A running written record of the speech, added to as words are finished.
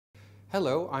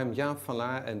Hello, I'm Jaap van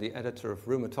Laar and the editor of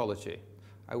Rheumatology.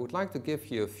 I would like to give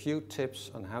you a few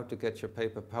tips on how to get your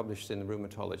paper published in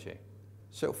Rheumatology.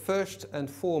 So first and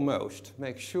foremost,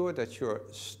 make sure that your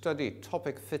study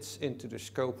topic fits into the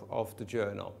scope of the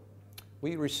journal.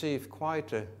 We receive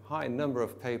quite a high number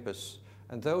of papers,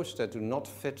 and those that do not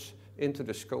fit into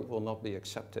the scope will not be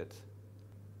accepted.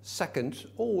 Second,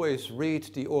 always read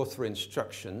the author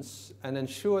instructions and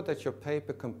ensure that your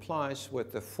paper complies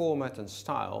with the format and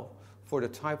style for the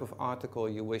type of article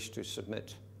you wish to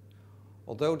submit.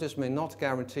 Although this may not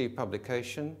guarantee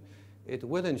publication, it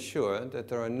will ensure that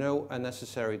there are no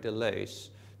unnecessary delays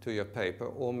to your paper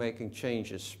or making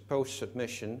changes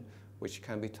post-submission, which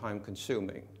can be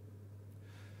time-consuming.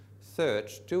 Third,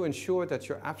 do ensure that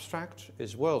your abstract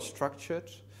is well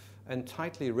structured and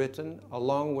tightly written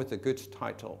along with a good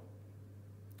title.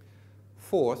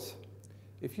 Fourth,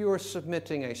 if you are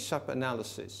submitting a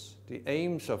sub-analysis, the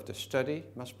aims of the study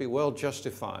must be well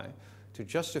justified to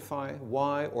justify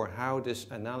why or how this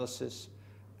analysis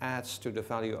adds to the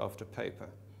value of the paper.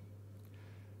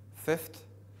 Fifth,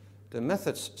 the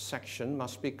methods section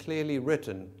must be clearly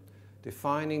written,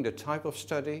 defining the type of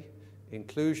study,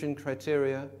 inclusion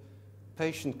criteria,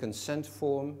 patient consent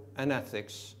form and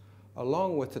ethics,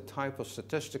 along with the type of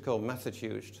statistical method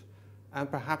used, and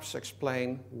perhaps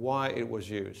explain why it was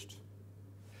used.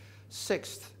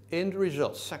 Sixth, in the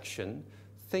results section,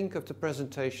 think of the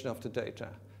presentation of the data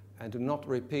and do not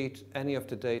repeat any of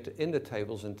the data in the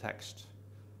tables and text.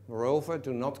 Moreover,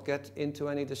 do not get into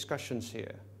any discussions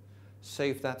here.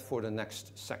 Save that for the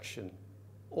next section.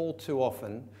 All too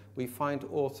often, we find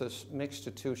authors mix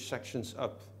the two sections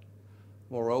up.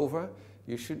 Moreover,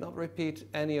 you should not repeat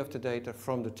any of the data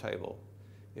from the table.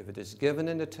 If it is given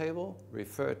in the table,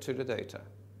 refer to the data.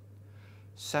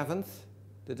 Seventh,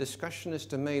 the discussion is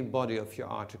the main body of your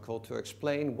article to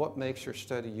explain what makes your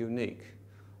study unique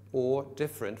or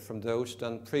different from those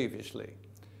done previously,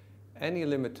 any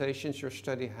limitations your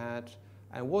study had,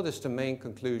 and what is the main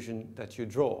conclusion that you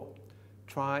draw.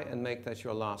 Try and make that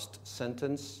your last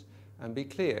sentence and be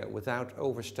clear without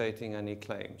overstating any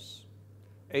claims.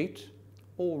 8.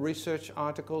 All research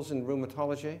articles in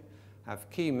rheumatology have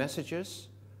key messages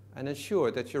and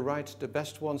ensure that you write the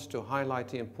best ones to highlight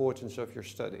the importance of your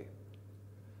study.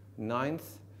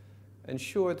 9th,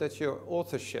 ensure that your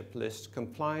authorship list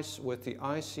complies with the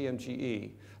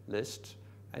ICMGE list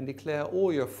and declare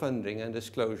all your funding and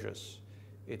disclosures.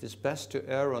 It is best to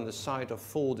err on the side of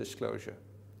full disclosure.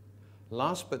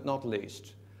 Last but not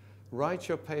least, write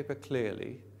your paper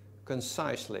clearly,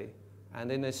 concisely,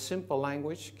 and in a simple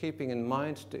language, keeping in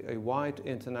mind a wide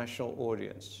international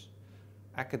audience.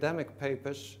 Academic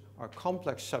papers are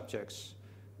complex subjects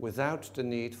without the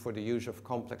need for the use of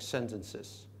complex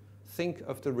sentences. Think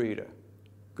of the reader.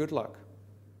 Good luck.